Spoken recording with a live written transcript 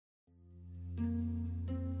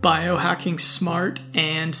Biohacking Smart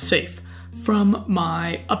and Safe from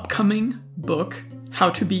my upcoming book, How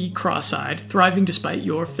to Be Cross-Eyed, Thriving Despite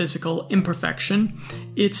Your Physical Imperfection.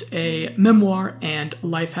 It's a memoir and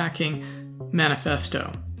life hacking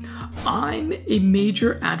manifesto. I'm a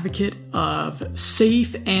major advocate of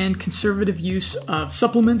safe and conservative use of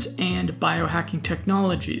supplements and biohacking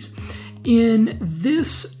technologies. In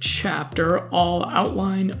this chapter, I'll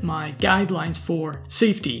outline my guidelines for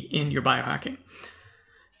safety in your biohacking.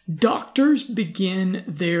 Doctors begin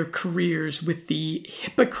their careers with the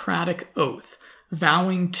Hippocratic Oath,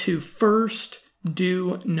 vowing to first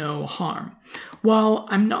do no harm. While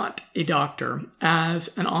I'm not a doctor,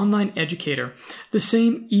 as an online educator, the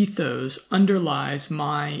same ethos underlies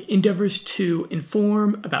my endeavors to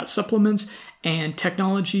inform about supplements and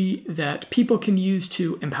technology that people can use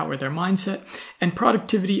to empower their mindset and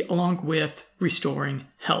productivity along with restoring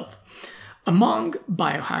health. Among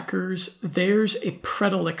biohackers, there's a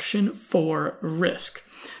predilection for risk,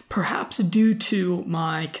 perhaps due to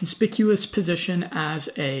my conspicuous position as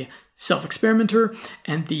a self-experimenter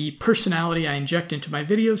and the personality I inject into my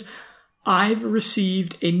videos. I've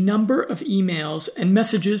received a number of emails and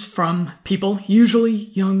messages from people, usually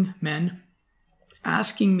young men,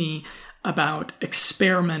 asking me about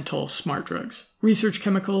experimental smart drugs, research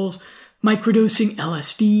chemicals, microdosing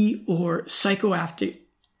LSD, or psychoactive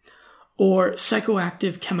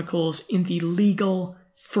chemicals in the legal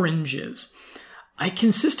fringes. I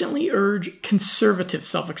consistently urge conservative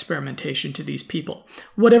self-experimentation to these people,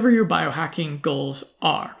 whatever your biohacking goals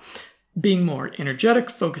are. Being more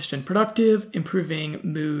energetic, focused, and productive, improving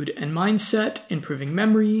mood and mindset, improving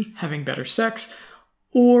memory, having better sex,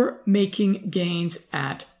 or making gains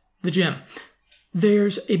at the gym.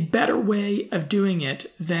 There's a better way of doing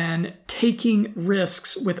it than taking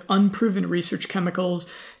risks with unproven research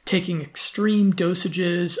chemicals, taking extreme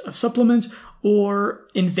dosages of supplements, or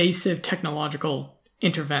invasive technological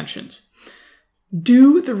interventions.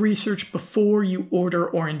 Do the research before you order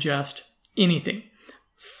or ingest anything.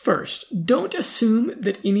 First, don't assume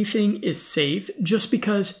that anything is safe just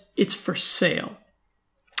because it's for sale.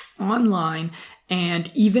 Online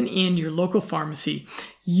and even in your local pharmacy,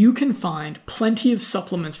 you can find plenty of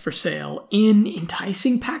supplements for sale in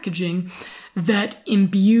enticing packaging that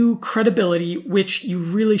imbue credibility, which you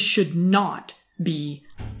really should not be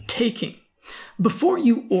taking. Before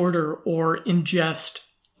you order or ingest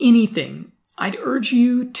anything, I'd urge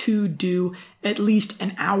you to do at least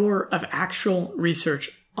an hour of actual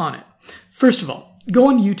research on it. First of all, go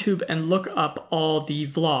on YouTube and look up all the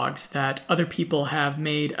vlogs that other people have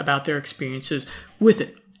made about their experiences with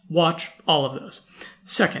it. Watch all of those.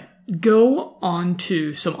 Second, go on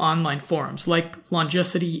to some online forums like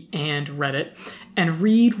Longicity and Reddit and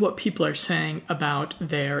read what people are saying about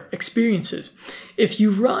their experiences. If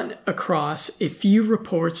you run across a few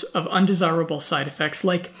reports of undesirable side effects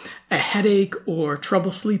like a headache or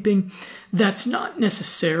trouble sleeping, that's not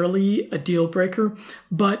necessarily a deal breaker,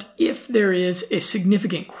 but if there is a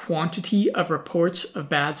significant quantity of reports of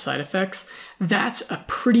bad side effects, that's a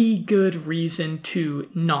pretty good reason to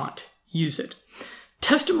not use it.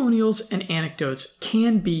 Testimonials and anecdotes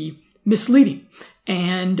can be misleading.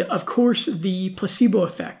 And of course, the placebo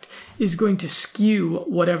effect is going to skew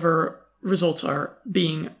whatever results are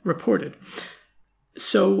being reported.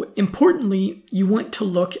 So importantly, you want to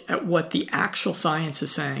look at what the actual science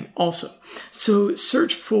is saying also. So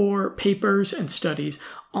search for papers and studies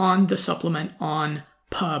on the supplement on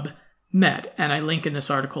PubMed. And I link in this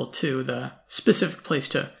article to the specific place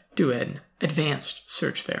to do an advanced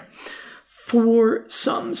search there. For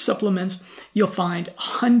some supplements, you'll find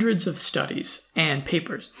hundreds of studies and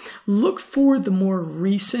papers. Look for the more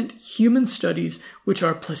recent human studies, which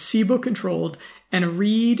are placebo-controlled, and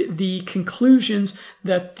read the conclusions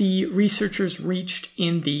that the researchers reached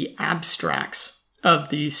in the abstracts of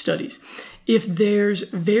these studies. If there's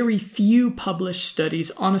very few published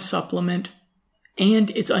studies on a supplement, and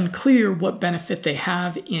it's unclear what benefit they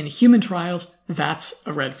have in human trials, that's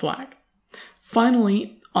a red flag.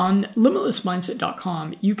 Finally, on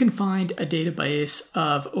limitlessmindset.com, you can find a database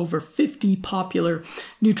of over 50 popular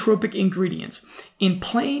nootropic ingredients. In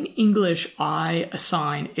plain English, I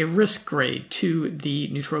assign a risk grade to the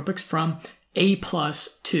nootropics from A+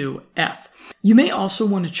 to F. You may also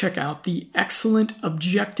want to check out the excellent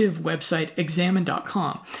objective website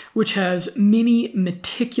examine.com, which has many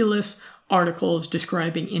meticulous articles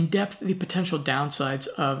describing in depth the potential downsides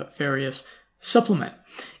of various supplements.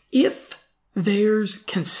 If there's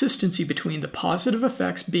consistency between the positive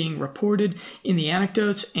effects being reported in the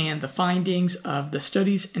anecdotes and the findings of the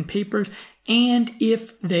studies and papers, and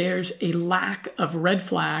if there's a lack of red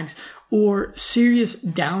flags or serious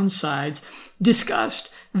downsides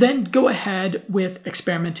discussed, then go ahead with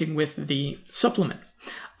experimenting with the supplement.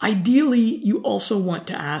 Ideally, you also want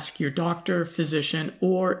to ask your doctor, physician,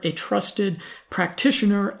 or a trusted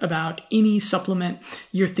practitioner about any supplement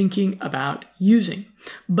you're thinking about using.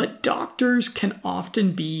 But doctors can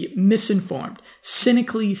often be misinformed,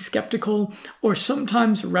 cynically skeptical, or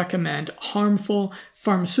sometimes recommend harmful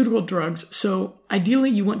pharmaceutical drugs. So ideally,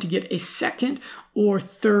 you want to get a second or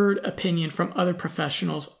third opinion from other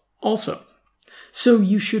professionals also. So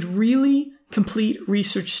you should really complete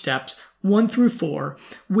research steps 1 through 4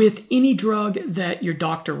 with any drug that your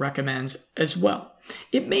doctor recommends as well.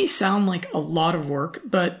 It may sound like a lot of work,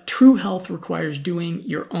 but true health requires doing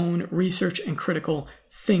your own research and critical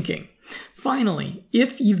thinking. Finally,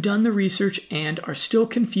 if you've done the research and are still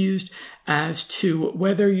confused as to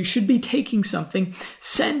whether you should be taking something,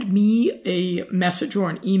 send me a message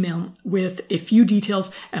or an email with a few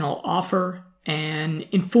details and I'll offer an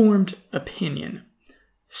informed opinion.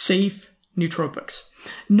 Safe nootropics.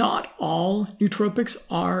 Not all nootropics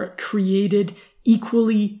are created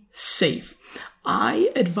equally safe.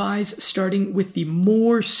 I advise starting with the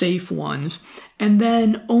more safe ones, and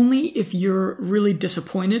then only if you're really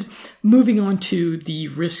disappointed, moving on to the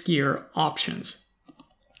riskier options.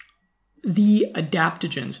 The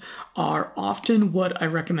adaptogens are often what I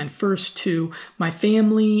recommend first to my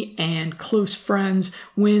family and close friends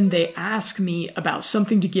when they ask me about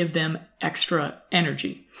something to give them extra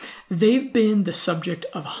energy. They've been the subject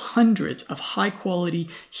of hundreds of high-quality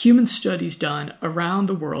human studies done around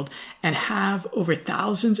the world and have over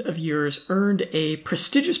thousands of years earned a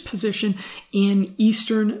prestigious position in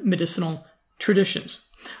Eastern medicinal traditions.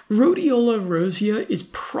 Rhodiola rosea is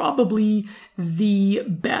probably the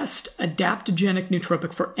best adaptogenic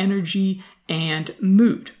nootropic for energy and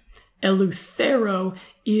mood. Eleuthero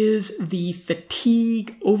is the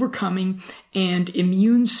fatigue overcoming and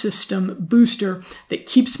immune system booster that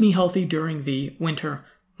keeps me healthy during the winter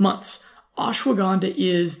months. Ashwagandha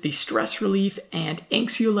is the stress relief and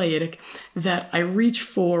anxiolytic that I reach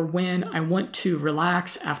for when I want to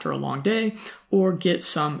relax after a long day or get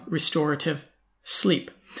some restorative sleep.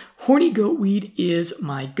 Horny goatweed is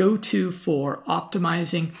my go-to for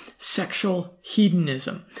optimizing sexual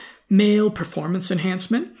hedonism, male performance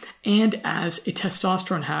enhancement, and as a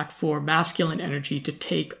testosterone hack for masculine energy to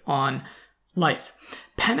take on life.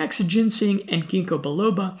 Panax ginseng and ginkgo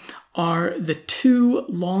biloba are the 2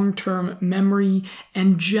 long-term memory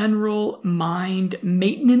and general mind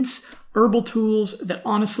maintenance herbal tools that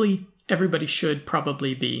honestly everybody should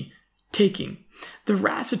probably be taking. The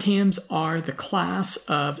racetams are the class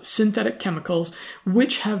of synthetic chemicals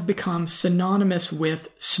which have become synonymous with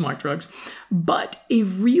smart drugs, but a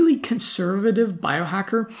really conservative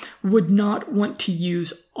biohacker would not want to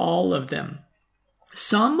use all of them.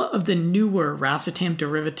 Some of the newer racetam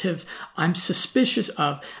derivatives I'm suspicious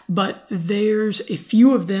of, but there's a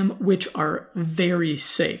few of them which are very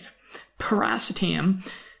safe. Piracetam,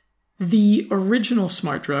 the original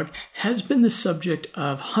smart drug, has been the subject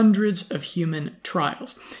of hundreds of human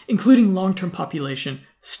trials, including long-term population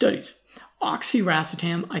studies.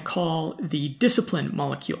 Oxiracetam I call the discipline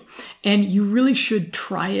molecule, and you really should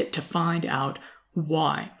try it to find out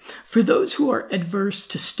why. For those who are adverse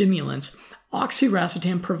to stimulants,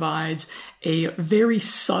 oxiracetam provides a very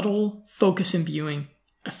subtle focus imbuing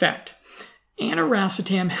effect.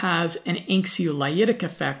 Aniracetam has an anxiolytic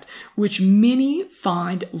effect, which many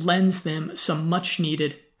find lends them some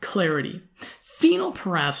much-needed clarity.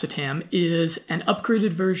 Phenylpiracetam is an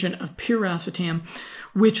upgraded version of piracetam,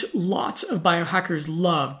 which lots of biohackers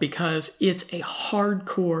love because it's a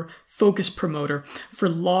hardcore focus promoter for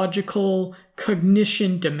logical,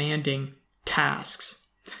 cognition-demanding tasks.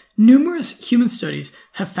 Numerous human studies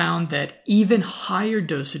have found that even higher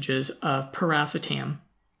dosages of piracetam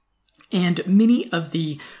and many of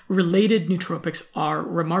the related nootropics are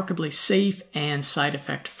remarkably safe and side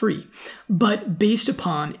effect free. But based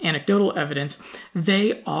upon anecdotal evidence,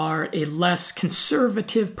 they are a less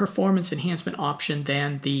conservative performance enhancement option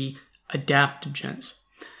than the adaptogens.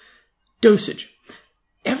 Dosage.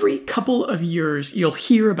 Every couple of years, you'll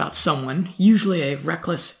hear about someone, usually a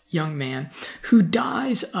reckless young man, who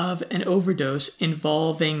dies of an overdose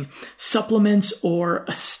involving supplements or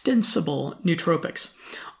ostensible nootropics.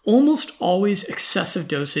 Almost always excessive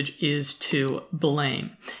dosage is to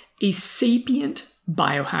blame. A sapient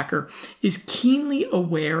biohacker is keenly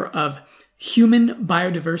aware of human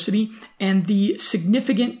biodiversity and the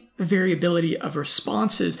significant variability of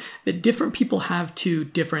responses that different people have to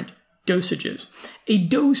different dosages. A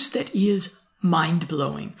dose that is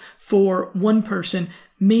mind-blowing for one person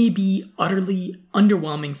may be utterly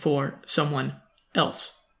underwhelming for someone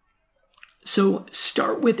else. So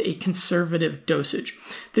start with a conservative dosage.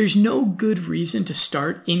 There's no good reason to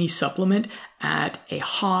start any supplement at a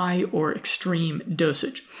high or extreme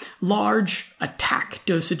dosage. Large attack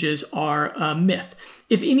dosages are a myth.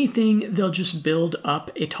 If anything, they'll just build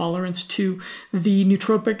up a tolerance to the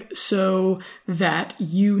nootropic so that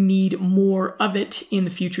you need more of it in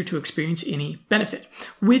the future to experience any benefit,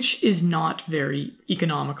 which is not very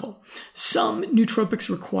economical. Some nootropics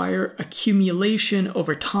require accumulation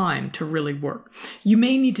over time to really work. You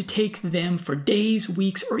may need to take them for days,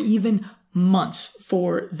 weeks, or even months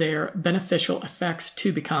for their beneficial effects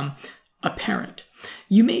to become apparent.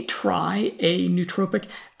 You may try a nootropic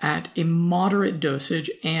at a moderate dosage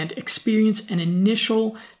and experience an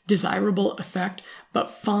initial desirable effect, but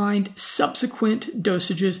find subsequent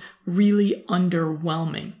dosages really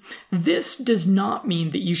underwhelming. This does not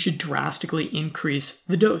mean that you should drastically increase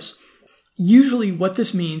the dose. Usually what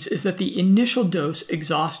this means is that the initial dose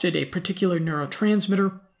exhausted a particular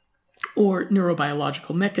neurotransmitter or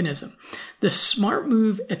neurobiological mechanism. The smart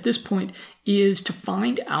move at this point is to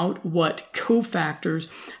find out what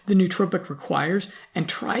cofactors the nootropic requires and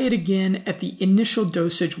try it again at the initial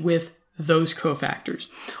dosage with those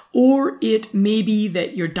cofactors. Or it may be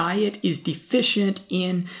that your diet is deficient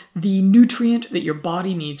in the nutrient that your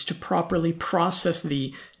body needs to properly process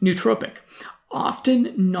the nootropic.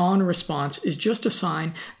 Often non-response is just a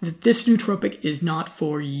sign that this nootropic is not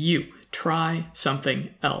for you. Try something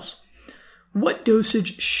else. What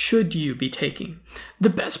dosage should you be taking? The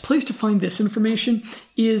best place to find this information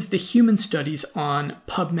is the human studies on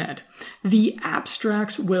PubMed. The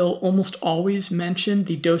abstracts will almost always mention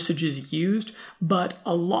the dosages used, but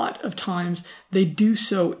a lot of times they do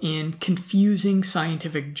so in confusing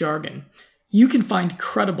scientific jargon. You can find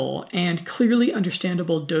credible and clearly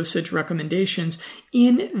understandable dosage recommendations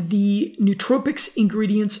in the nootropics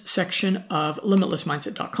ingredients section of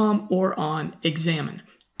limitlessmindset.com or on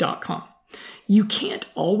examine.com. You can't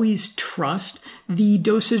always trust the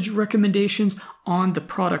dosage recommendations on the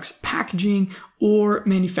product's packaging or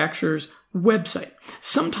manufacturer's website.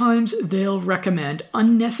 Sometimes they'll recommend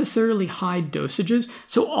unnecessarily high dosages,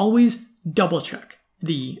 so always double check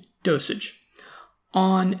the dosage.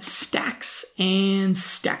 On stacks and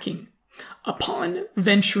stacking. Upon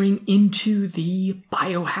venturing into the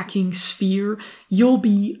biohacking sphere, you'll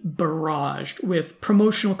be barraged with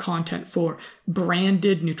promotional content for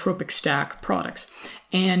branded nootropic stack products,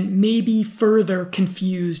 and maybe further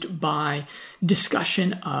confused by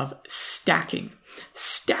discussion of stacking.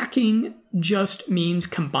 Stacking just means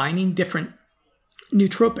combining different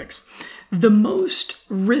nootropics. The most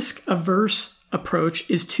risk-averse approach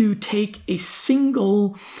is to take a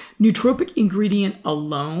single nootropic ingredient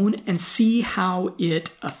alone and see how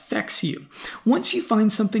it affects you. Once you find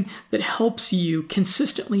something that helps you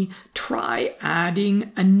consistently, try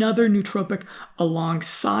adding another nootropic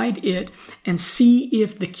alongside it and see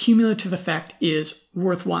if the cumulative effect is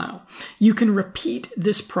worthwhile. You can repeat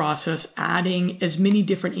this process, adding as many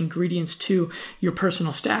different ingredients to your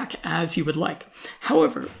personal stack as you would like.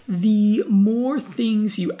 However, the more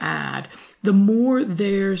things you add, the more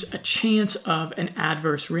there's a chance of an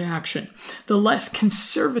adverse reaction, the less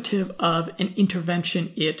conservative of an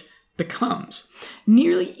intervention it becomes.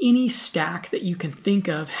 Nearly any stack that you can think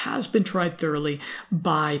of has been tried thoroughly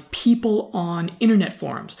by people on internet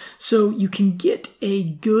forums, so you can get a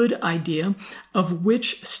good idea of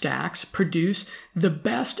which stacks produce the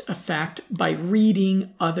best effect by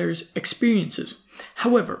reading others' experiences.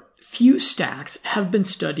 However, few stacks have been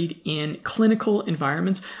studied in clinical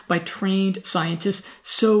environments by trained scientists,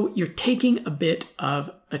 so you're taking a bit of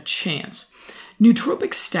a chance.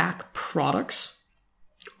 Nootropic stack products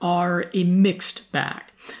are a mixed bag.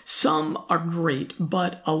 Some are great,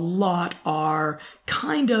 but a lot are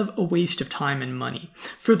kind of a waste of time and money.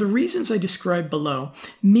 For the reasons I described below,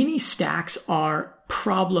 many stacks are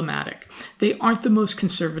problematic. They aren't the most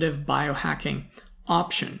conservative biohacking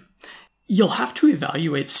option. You'll have to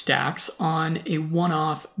evaluate stacks on a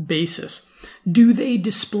one-off basis. Do they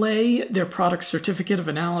display their product certificate of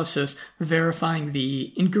analysis verifying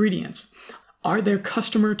the ingredients? Are their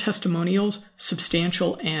customer testimonials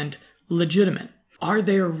substantial and legitimate? Are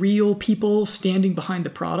there real people standing behind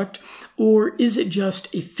the product, or is it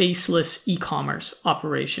just a faceless e-commerce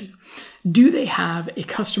operation? Do they have a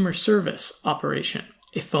customer service operation?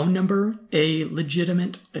 A phone number? A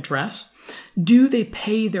legitimate address? Do they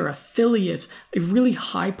pay their affiliates a really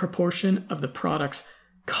high proportion of the product's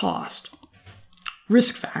cost?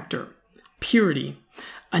 Risk factor, purity.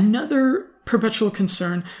 Another perpetual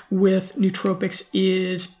concern with nootropics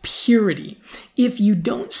is purity. If you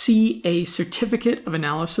don't see a certificate of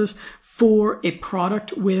analysis for a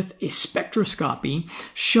product with a spectroscopy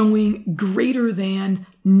showing greater than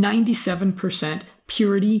 97%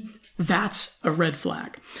 purity, that's a red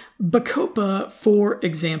flag. Bacopa, for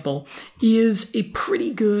example, is a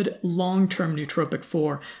pretty good long-term nootropic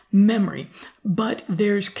for memory, but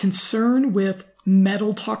there's concern with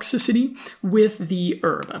metal toxicity with the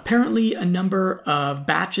herb. Apparently, a number of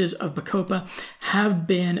batches of Bacopa have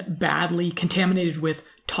been badly contaminated with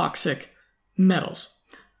toxic metals.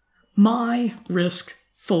 My risk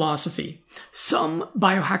philosophy. Some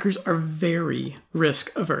biohackers are very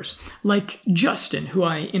risk averse, like Justin, who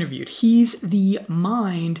I interviewed. He's the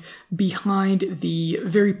mind behind the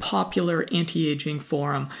very popular anti-aging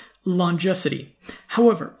forum, Longecity.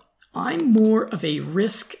 However, I'm more of a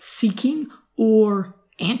risk-seeking or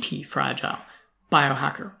anti-fragile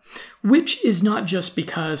biohacker, which is not just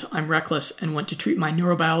because I'm reckless and want to treat my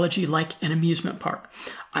neurobiology like an amusement park.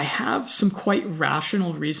 I have some quite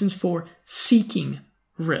rational reasons for seeking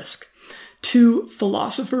risk. To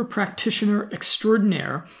philosopher practitioner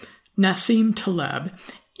extraordinaire Nassim Taleb,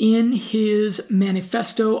 in his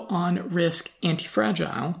Manifesto on Risk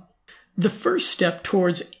Antifragile, the first step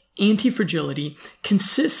towards antifragility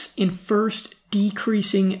consists in first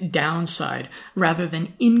decreasing downside rather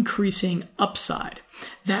than increasing upside.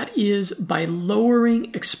 That is by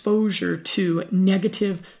lowering exposure to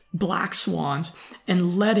negative black swans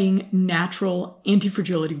and letting natural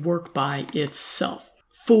antifragility work by itself.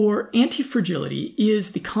 For antifragility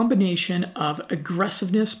is the combination of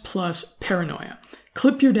aggressiveness plus paranoia.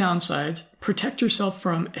 Clip your downsides, protect yourself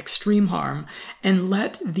from extreme harm, and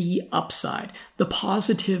let the upside, the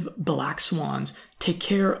positive black swans, take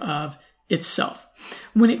care of itself.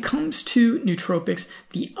 When it comes to nootropics,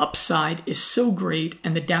 the upside is so great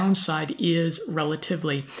and the downside is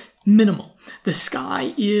relatively minimal. The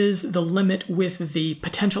sky is the limit with the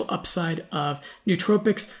potential upside of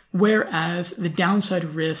nootropics, whereas the downside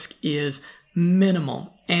risk is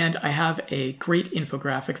minimal. And I have a great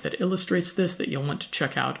infographic that illustrates this that you'll want to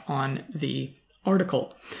check out on the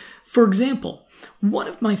article. For example, one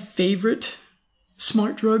of my favorite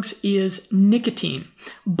smart drugs is nicotine,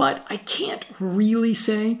 but I can't really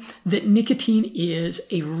say that nicotine is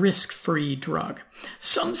a risk-free drug.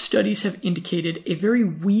 Some studies have indicated a very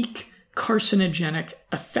weak carcinogenic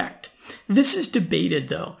effect. This is debated,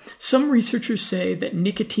 though. Some researchers say that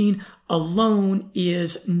nicotine alone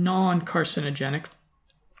is non-carcinogenic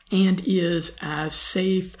and is as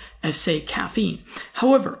safe as, say, caffeine.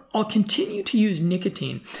 However, I'll continue to use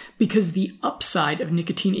nicotine because the upside of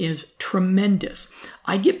nicotine is tremendous.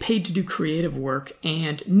 I get paid to do creative work,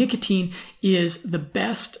 and nicotine is the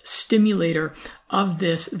best stimulator of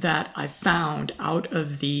this that I've found out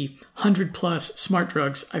of the 100+ smart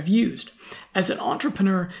drugs I've used. As an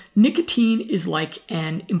entrepreneur, nicotine is like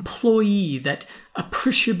an employee that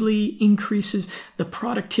appreciably increases the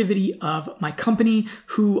productivity of my company,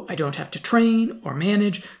 who I don't have to train or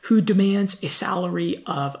manage, who demands a salary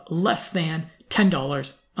of less than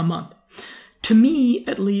 $10 a month. To me,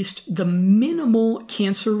 at least, the minimal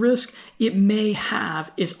cancer risk it may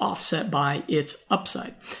have is offset by its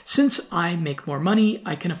upside. Since I make more money,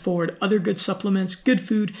 I can afford other good supplements, good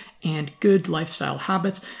food, and good lifestyle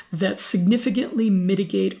habits that significantly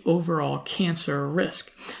mitigate overall cancer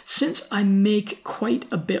risk. Since I make quite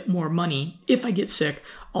a bit more money, if I get sick,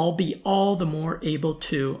 I'll be all the more able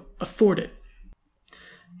to afford it.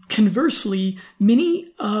 Conversely, many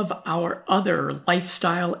of our other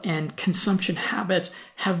lifestyle and consumption habits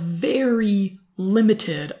have very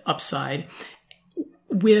limited upside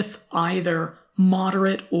with either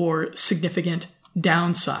moderate or significant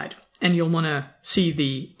downside. And you'll want to see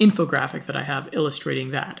the infographic that I have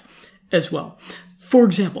illustrating that as well. For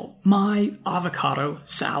example, my avocado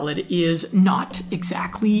salad is not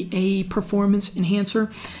exactly a performance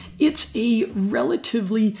enhancer. It's a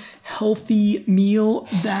relatively healthy meal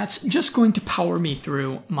that's just going to power me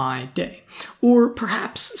through my day. Or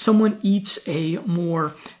perhaps someone eats a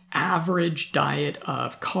more average diet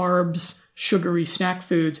of carbs, sugary snack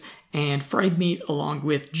foods, and fried meat along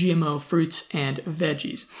with GMO fruits and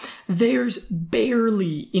veggies. There's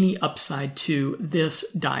barely any upside to this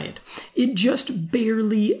diet. It just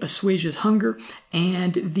barely assuages hunger,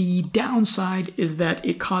 and the downside is that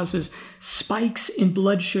it causes spikes in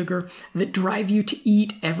blood sugar that drive you to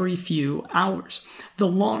eat every few hours. The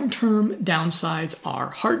long-term downsides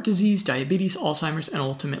are heart disease, diabetes, Alzheimer's, and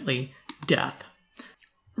ultimately death.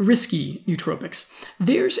 Risky nootropics.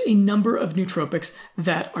 There's a number of nootropics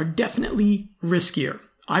that are definitely riskier.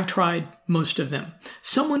 I've tried most of them.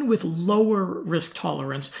 Someone with lower risk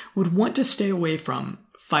tolerance would want to stay away from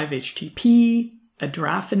 5-HTP,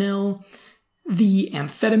 adrafinil, the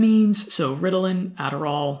amphetamines, so Ritalin,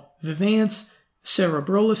 Adderall, Vyvanse,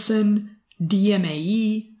 cerebrolizine,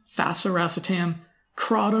 DMAE, fasiracetam,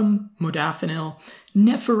 kratom, modafinil,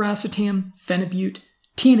 nefiracetam, phenibut,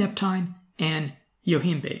 tianeptine, and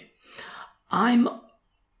yohimbine. I'm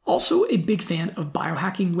also a big fan of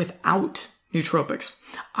biohacking without nootropics.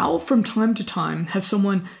 I'll from time to time have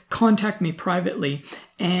someone contact me privately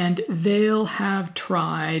and they'll have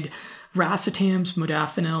tried racetams,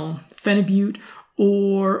 modafinil, phenibut,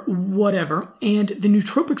 or whatever, and the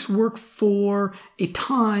nootropics work for a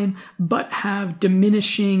time but have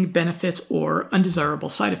diminishing benefits or undesirable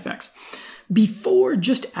side effects. Before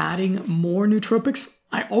just adding more nootropics,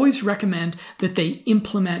 I always recommend that they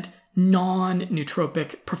implement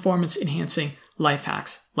non-nootropic performance-enhancing life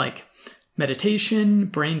hacks like meditation,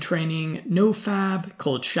 brain training, no-fab,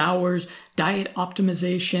 cold showers, diet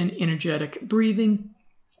optimization, energetic breathing,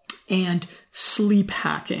 and sleep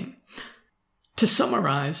hacking. To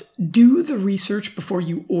summarize, do the research before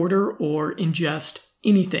you order or ingest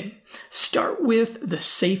anything. Start with the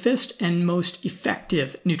safest and most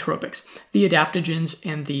effective nootropics, the adaptogens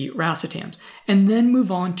and the racetams, and then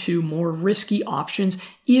move on to more risky options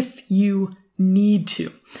if you need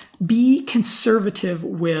to. Be conservative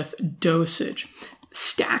with dosage.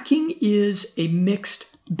 Stacking is a mixed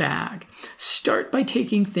bag. Start by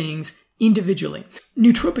taking things individually.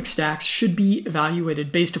 Nootropic stacks should be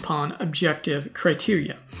evaluated based upon objective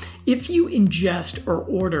criteria. If you ingest or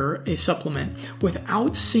order a supplement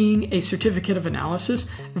without seeing a certificate of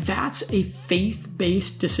analysis, that's a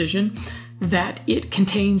faith-based decision that it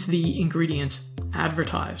contains the ingredients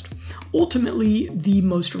advertised. Ultimately, the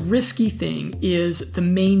most risky thing is the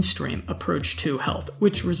mainstream approach to health,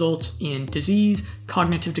 which results in disease,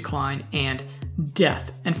 cognitive decline, and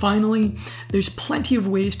death. And finally, there's plenty of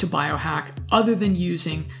ways to biohack other than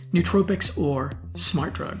using nootropics or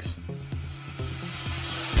smart drugs.